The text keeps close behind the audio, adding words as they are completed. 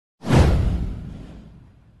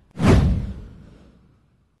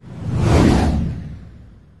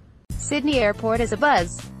Sydney Airport is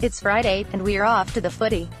abuzz. It's Friday, and we're off to the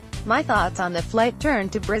footy. My thoughts on the flight turn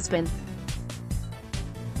to Brisbane.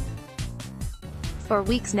 For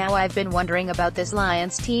weeks now I've been wondering about this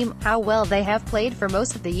Lions team, how well they have played for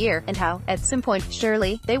most of the year, and how, at some point,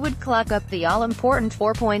 surely, they would clock up the all-important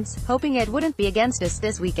 4 points, hoping it wouldn't be against us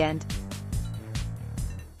this weekend.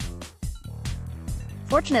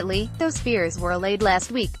 Fortunately, those fears were allayed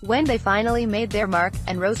last week, when they finally made their mark,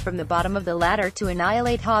 and rose from the bottom of the ladder to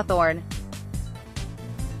annihilate Hawthorn.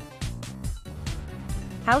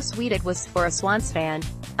 How sweet it was for a Swans fan.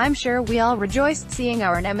 I'm sure we all rejoiced seeing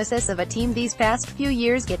our nemesis of a team these past few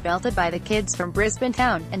years get belted by the kids from Brisbane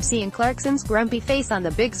town, and seeing Clarkson's grumpy face on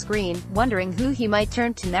the big screen, wondering who he might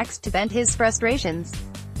turn to next to vent his frustrations.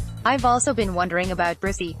 I've also been wondering about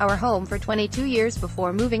Brisbane, our home for 22 years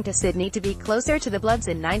before moving to Sydney to be closer to the Bloods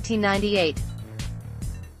in 1998.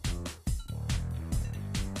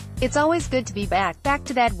 It's always good to be back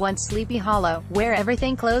to that once sleepy hollow, where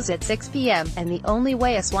everything closed at 6 p.m, and the only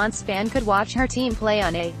way a Swans fan could watch her team play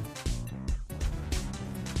on a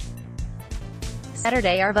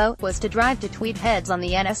Saturday our vote was to drive to Tweed Heads on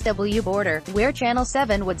the NSW border, where Channel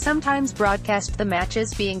 7 would sometimes broadcast the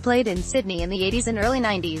matches being played in Sydney in the 80s and early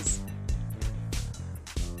 90s.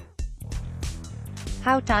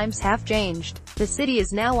 How times have changed. The city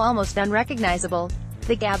is now almost unrecognizable.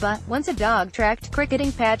 The Gabba, once a dog-tracked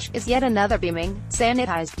cricketing patch, is yet another beaming,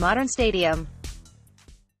 sanitized modern stadium.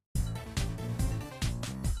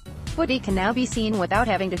 Footy can now be seen without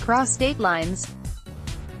having to cross state lines.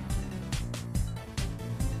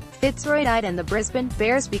 Fitzroy-Knight and the Brisbane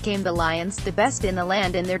Bears became the Lions, the best in the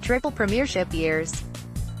land in their triple premiership years.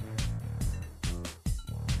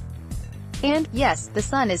 And, yes, the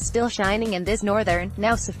sun is still shining in this northern,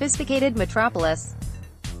 now sophisticated metropolis.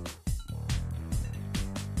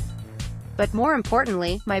 But more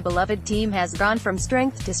importantly, my beloved team has gone from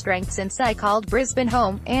strength to strength since I called Brisbane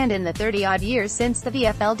home, and in the 30-odd years since the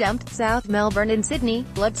VFL dumped South Melbourne and Sydney,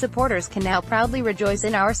 Blood supporters can now proudly rejoice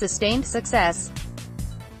in our sustained success.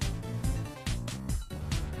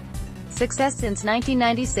 Success since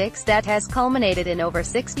 1996 that has culminated in over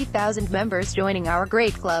 60,000 members joining our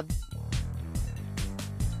great club.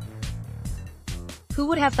 Who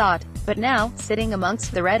would have thought? But now, sitting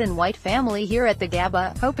amongst the red and white family here at the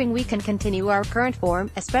Gabba, hoping we can continue our current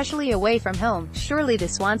form, especially away from home, surely the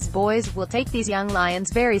Swans boys will take these young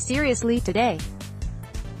Lions very seriously today.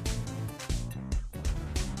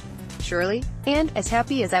 Surely? And, as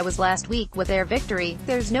happy as I was last week with their victory,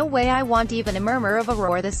 there's no way I want even a murmur of a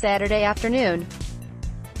roar this Saturday afternoon.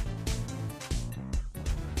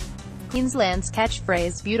 Queensland's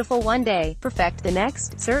catchphrase, beautiful one day, perfect the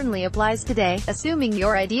next, certainly applies today, assuming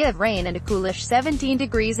your idea of rain and a coolish 17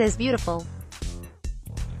 degrees is beautiful.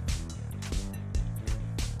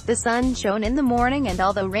 The sun shone in the morning, and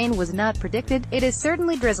although rain was not predicted, it is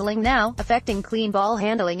certainly drizzling now, affecting clean ball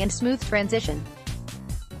handling and smooth transition.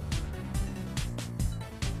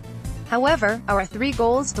 However, our 3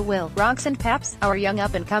 goals to Will, Rocks and Paps, our young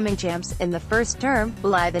up-and-coming champs, in the first term,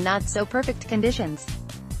 belie the not-so-perfect conditions.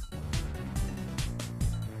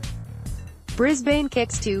 Brisbane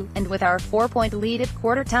kicks 2, and with our 4-point lead at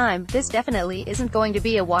quarter-time, this definitely isn't going to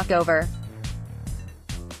be a walkover.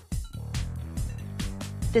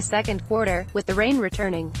 The second quarter, with the rain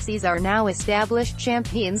returning, sees our now established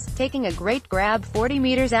champions taking a great grab 40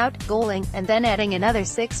 meters out, goaling, and then adding another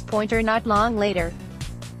 6-pointer not long later.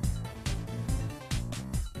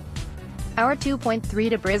 Our 2.3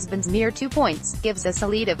 to Brisbane's mere 2 points, gives us a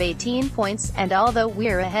lead of 18 points, and although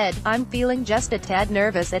we're ahead, I'm feeling just a tad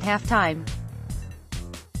nervous at halftime.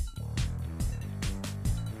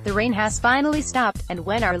 The rain has finally stopped, and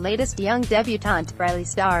when our latest young debutant, Riley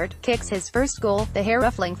Start, kicks his first goal, the hair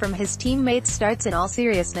ruffling from his teammates starts in all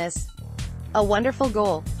seriousness. A wonderful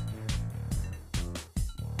goal.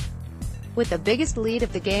 With the biggest lead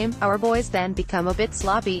of the game, our boys then become a bit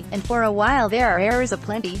sloppy, and for a while there are errors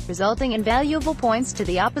aplenty, resulting in valuable points to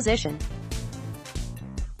the opposition.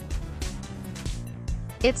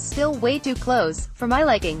 It's still way too close, for my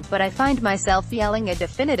liking, but I find myself yelling a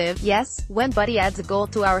definitive yes, when Buddy adds a goal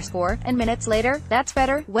to our score, and minutes later, that's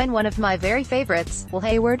better, when one of my very favorites, Will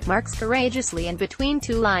Hayward, marks courageously in between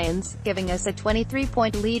 2 Lions, giving us a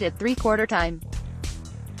 23-point lead at three-quarter time.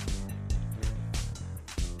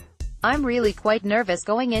 I'm really quite nervous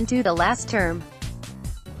going into the last term.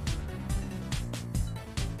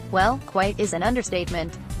 Well, quite is an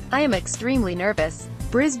understatement. I am extremely nervous.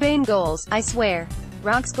 Brisbane goals, I swear.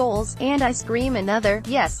 Rocks goals, and I scream another,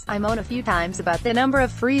 yes, I moan a few times about the number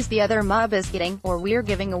of frees the other mob is getting, or we're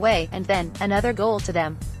giving away, and then, another goal to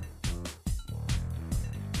them.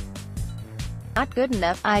 Not good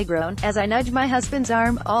enough, I groan, as I nudge my husband's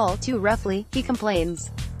arm, all too roughly, he complains.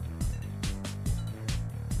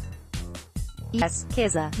 Yes,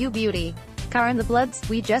 Keza, you beauty. Karen the Bloods,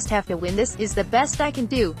 we just have to win, this is the best I can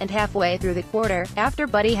do, and halfway through the quarter, after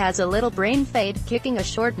Buddy has a little brain fade, kicking a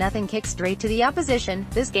short nothing kick straight to the opposition,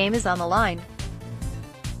 this game is on the line.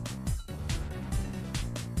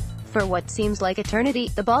 For what seems like eternity,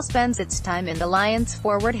 the ball spends its time in the Lions'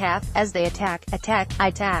 forward half, as they attack.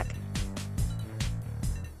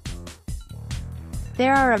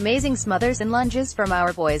 There are amazing smothers and lunges from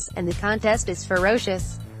our boys, and the contest is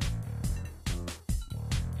ferocious.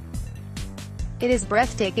 It is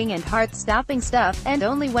breathtaking and heart-stopping stuff, and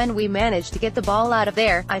only when we manage to get the ball out of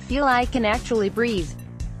there, I feel I can actually breathe.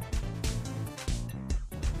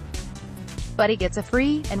 Buddy gets a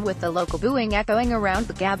free, and with the local booing echoing around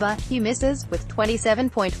the Gabba, he misses, with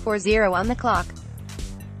 27.40 on the clock.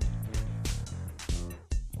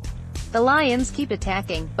 The Lions keep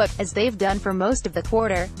attacking, but, as they've done for most of the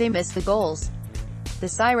quarter, they miss the goals. The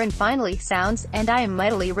siren finally sounds, and I am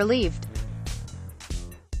mightily relieved.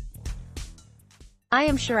 I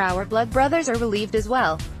am sure our blood brothers are relieved as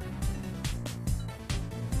well.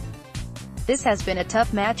 This has been a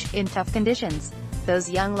tough match, in tough conditions. Those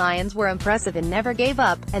young Lions were impressive and never gave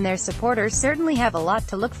up, and their supporters certainly have a lot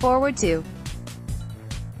to look forward to.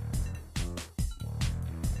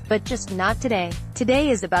 But just not today.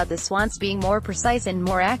 Today is about the Swans being more precise and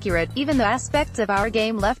more accurate, even though aspects of our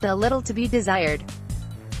game left a little to be desired.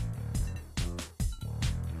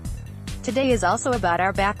 Today is also about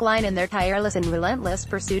our backline and their tireless and relentless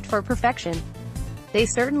pursuit for perfection. They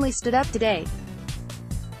certainly stood up today.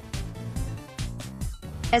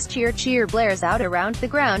 As cheer blares out around the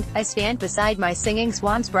ground, I stand beside my singing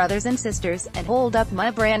Swans brothers and sisters, and hold up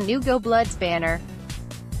my brand new Go Bloods banner.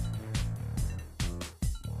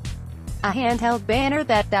 A handheld banner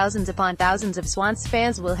that thousands upon thousands of Swans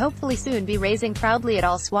fans will hopefully soon be raising proudly at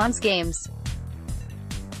all Swans games.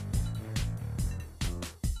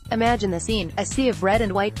 Imagine the scene, a sea of red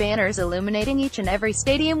and white banners illuminating each and every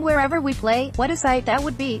stadium wherever we play. What a sight that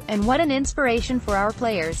would be, and what an inspiration for our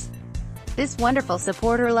players. This wonderful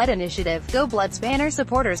supporter-led initiative, Go Bloods Banner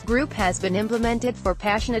Supporters Group, has been implemented for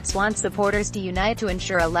passionate Swans supporters to unite to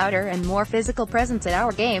ensure a louder and more physical presence at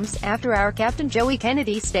our games, after our captain Joey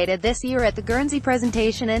Kennedy stated this year at the Guernsey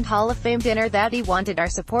Presentation and Hall of Fame dinner that he wanted our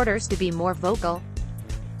supporters to be more vocal.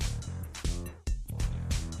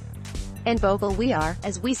 And vocal we are,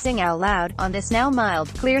 as we sing out loud, on this now mild,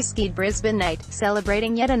 clear-skied Brisbane night,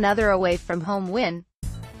 celebrating yet another away-from-home win.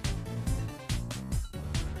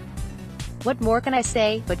 What more can I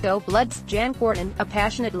say, but Go Bloods? Jan Quarton, a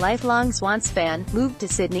passionate lifelong Swans fan, moved to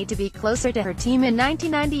Sydney to be closer to her team in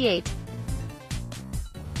 1998.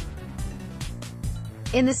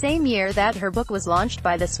 In the same year that her book was launched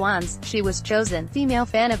by the Swans, she was chosen Female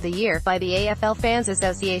Fan of the Year by the AFL Fans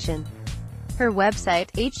Association. Her website,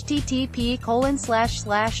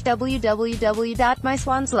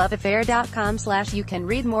 http://www.myswansloveaffair.com/ You can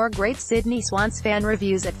read more great Sydney Swans fan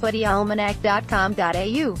reviews at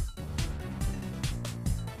footyalmanac.com.au.